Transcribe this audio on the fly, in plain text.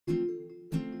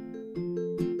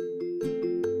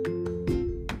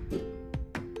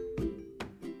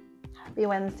Happy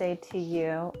Wednesday to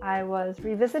you. I was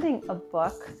revisiting a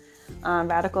book,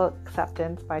 Radical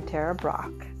Acceptance by Tara Brach,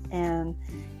 and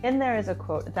in there is a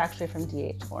quote. It's actually from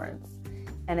D.H. Lawrence,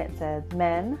 and it says,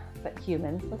 "Men, but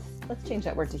humans," let's change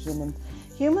that word to humans.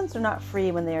 Humans are not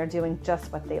free when they are doing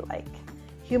just what they like.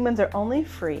 Humans are only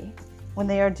free when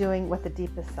they are doing what the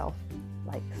deepest self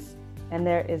likes. And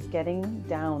there is getting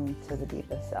down to the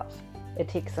deepest self. It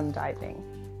takes some diving.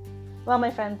 Well,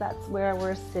 my friends, that's where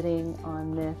we're sitting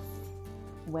on this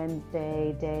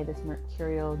Wednesday day, this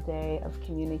mercurial day of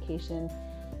communication.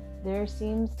 There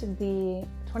seems to be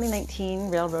 2019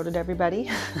 railroaded everybody,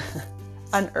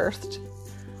 unearthed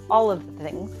all of the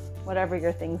things, whatever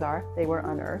your things are, they were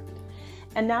unearthed.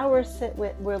 And now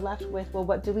we're left with, well,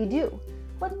 what do we do?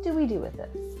 What do we do with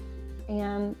this?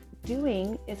 And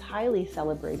doing is highly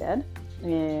celebrated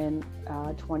in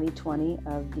 2020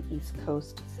 of the East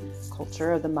Coast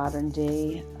culture, of the modern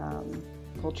day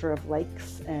culture of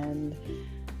likes and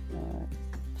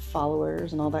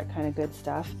followers and all that kind of good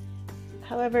stuff.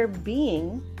 However,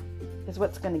 being is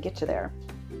what's going to get you there.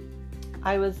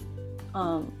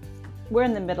 We're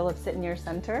in the middle of Sit in Your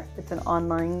Center. It's an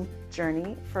online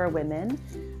journey for women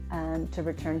to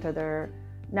return to their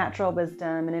natural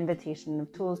wisdom, an invitation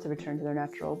of tools to return to their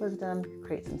natural wisdom,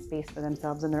 create some space for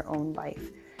themselves in their own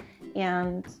life.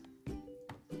 And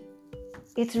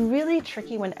it's really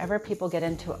tricky whenever people get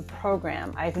into a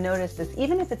program. I've noticed this,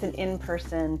 even if it's an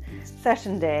in-person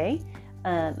session day,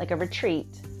 like a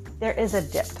retreat, there is a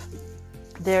dip.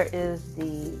 There is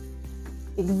the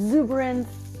exuberance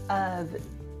of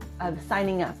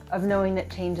signing up, of knowing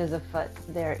that change is afoot.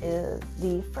 There is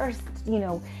the first,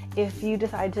 if you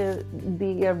decide to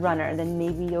be a runner, then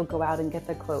maybe you'll go out and get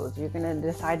the clothes. You're going to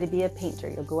decide to be a painter.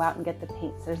 You'll go out and get the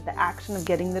paints. There's the action of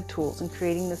getting the tools and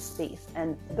creating the space.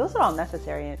 And those are all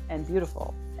necessary and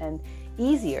beautiful and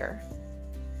easier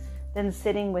than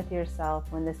sitting with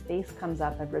yourself when the space comes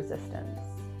up of resistance.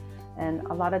 And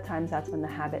a lot of times that's when the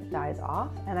habit dies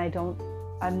off. And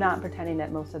I'm not pretending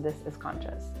that most of this is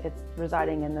conscious. It's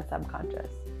residing in the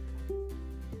subconscious.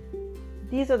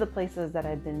 These are the places that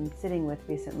I've been sitting with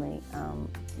recently.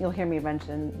 You'll hear me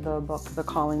mention the book, The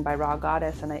Calling by Raw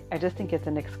Goddess, and I just think it's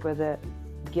an exquisite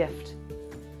gift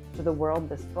to the world,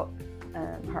 this book.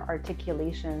 Her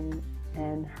articulation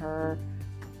and her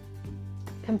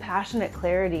compassionate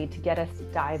clarity to get us to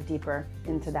dive deeper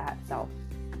into that self.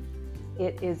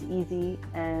 It is easy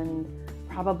and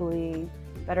probably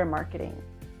better marketing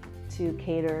to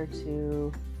cater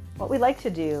to what we like to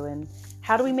do and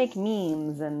how do we make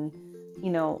memes and,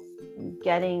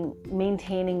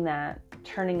 maintaining that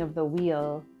turning of the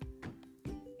wheel.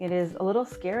 It is a little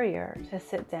scarier to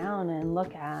sit down and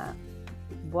look at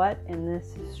what in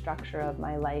this structure of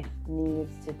my life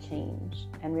needs to change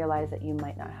and realize that you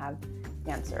might not have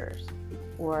answers,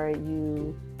 or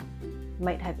you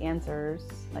might have answers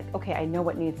like, okay, I know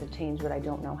what needs to change, but I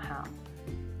don't know how.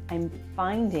 I'm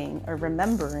finding or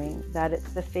remembering that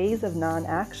it's the phase of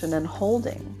non-action and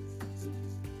holding.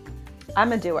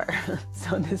 I'm a doer,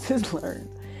 so this is learned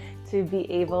to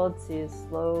be able to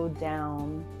slow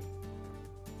down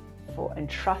and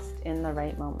trust in the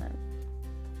right moment.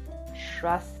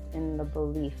 Trust in the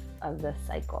belief of the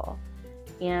cycle.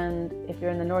 And if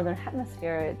you're in the Northern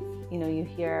Hemisphere, you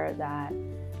hear that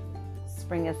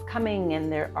spring is coming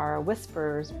and there are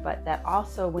whispers, but that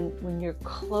also when you're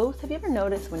close, have you ever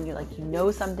noticed when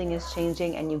you're something is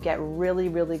changing and you get really,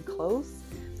 really close,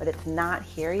 but it's not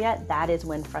here yet? That is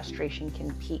when frustration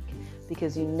can peak,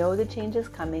 because you know the change is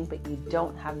coming, but you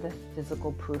don't have the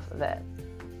physical proof of it.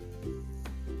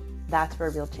 That's where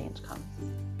real change comes.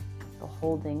 The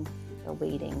holding, the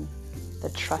waiting, the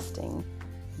trusting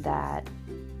that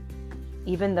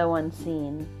even though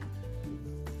unseen,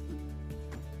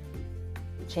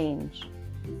 change,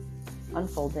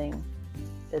 unfolding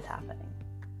is happening.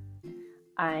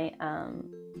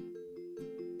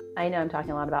 I know I'm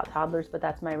talking a lot about toddlers, but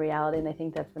that's my reality, and I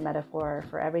think that's the metaphor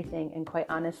for everything. And quite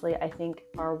honestly, I think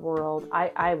our world,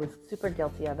 I was super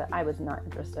guilty of it. I was not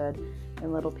interested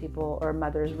in little people or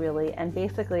mothers really, and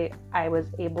basically I was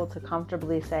able to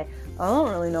comfortably say, I don't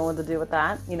really know what to do with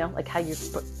that, like how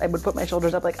I would put my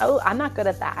shoulders up like, oh, I'm not good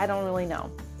at that, I don't really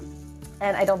know.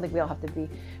 And I don't think we all have to be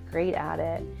great at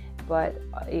it, but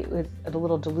it was a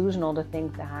little delusional to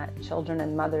think that children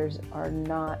and mothers are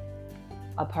not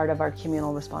a part of our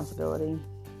communal responsibility.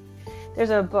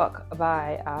 There's a book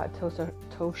by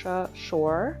Tosha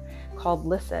Shore called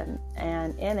Listen,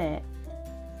 and in it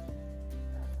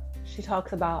she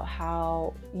talks about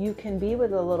how you can be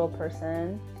with a little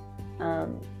person,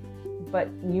 but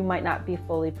you might not be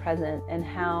fully present, and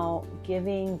how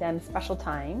giving them special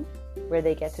time where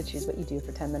they get to choose what you do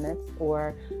for 10 minutes,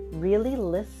 or really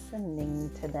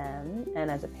listening to them. And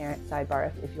as a parent,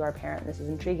 sidebar, if you are a parent, this is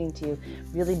intriguing to you,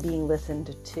 really being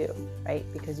listened to, right?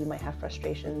 Because you might have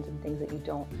frustrations and things that you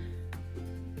don't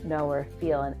know or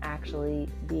feel, and actually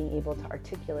being able to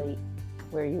articulate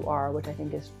where you are, which I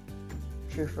think is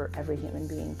true for every human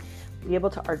being. Be able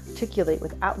to articulate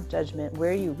without judgment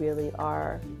where you really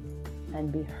are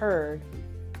and be heard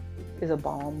is a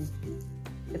balm.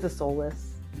 It's a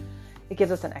solace. It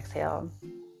gives us an exhale.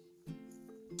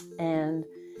 And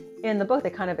in the book, they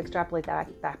kind of extrapolate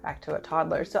that back to a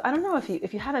toddler. So I don't know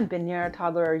if you haven't been near a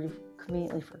toddler, or you've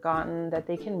conveniently forgotten that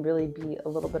they can really be a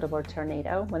little bit of a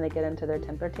tornado when they get into their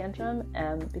temper tantrum,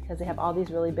 because they have all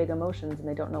these really big emotions and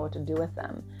they don't know what to do with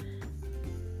them,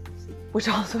 which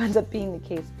also ends up being the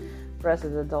case for us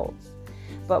as adults.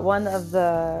 But one of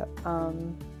the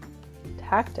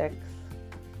tactics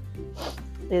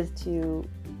is to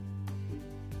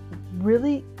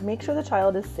really make sure the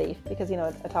child is safe, because,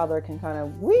 a toddler can kind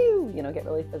of get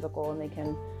really physical, and they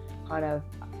can kind of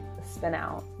spin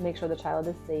out. Make sure the child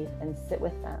is safe and sit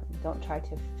with them. Don't try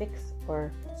to fix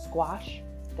or squash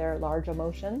their large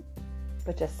emotion,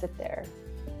 but just sit there.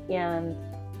 And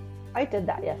I did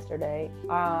that yesterday.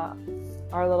 Our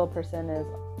little person is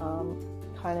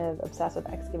kind of obsessed with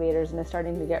excavators, and is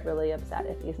starting to get really upset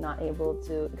if he's not able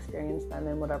to experience them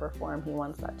in whatever form he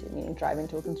wants that to, meaning driving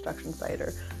to a construction site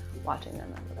or watching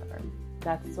them or whatever.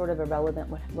 That's sort of irrelevant.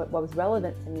 What was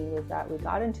relevant to me was that we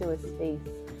got into a space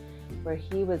where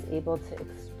he was able to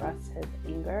express his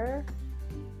anger,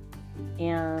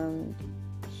 and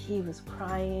he was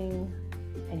crying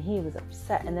and he was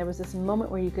upset, and there was this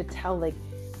moment where you could tell, like,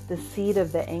 the seed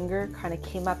of the anger kind of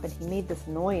came up, and he made this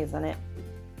noise, and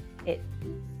it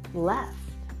left,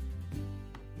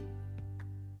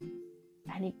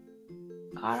 and he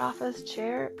got off his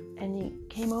chair and he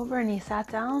came over and he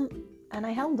sat down, and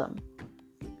I held him.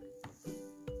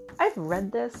 I've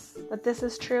read that this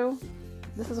is true.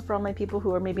 This is for all my people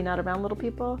who are maybe not around little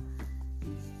people.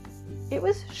 It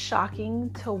was shocking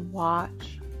to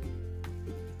watch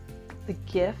the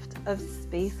gift of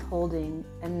space holding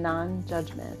and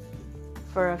non-judgment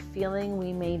for a feeling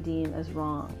we may deem as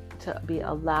wrong to be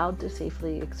allowed to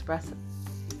safely express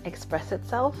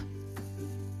itself,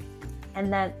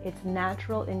 and that its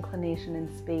natural inclination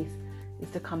in space is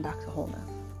to come back to wholeness.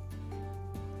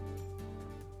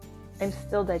 I'm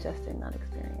still digesting that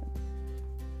experience.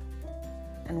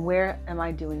 And where am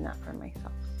I doing that for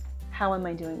myself? How am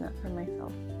I doing that for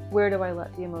myself? Where do I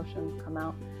let the emotions come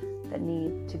out that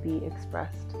need to be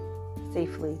expressed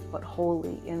safely but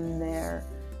wholly, in their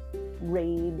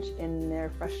rage, in their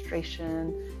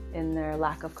frustration, in their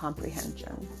lack of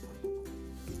comprehension?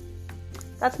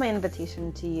 That's my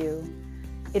invitation to you.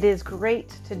 It is great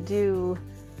to do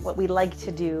what we like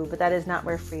to do, but that is not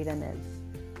where freedom is.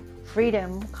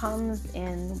 Freedom comes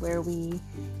in where we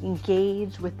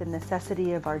engage with the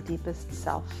necessity of our deepest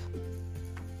self.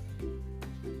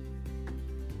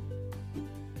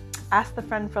 Ask the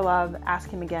friend for love, ask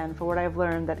him again, for what I've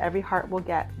learned that every heart will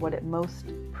get what it most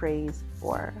prays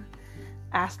for.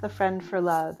 Ask the friend for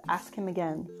love, ask him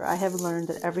again, for I have learned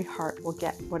that every heart will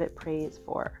get what it prays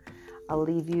for. I'll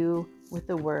leave you with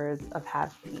the words of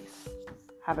have peace.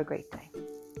 Have a great day.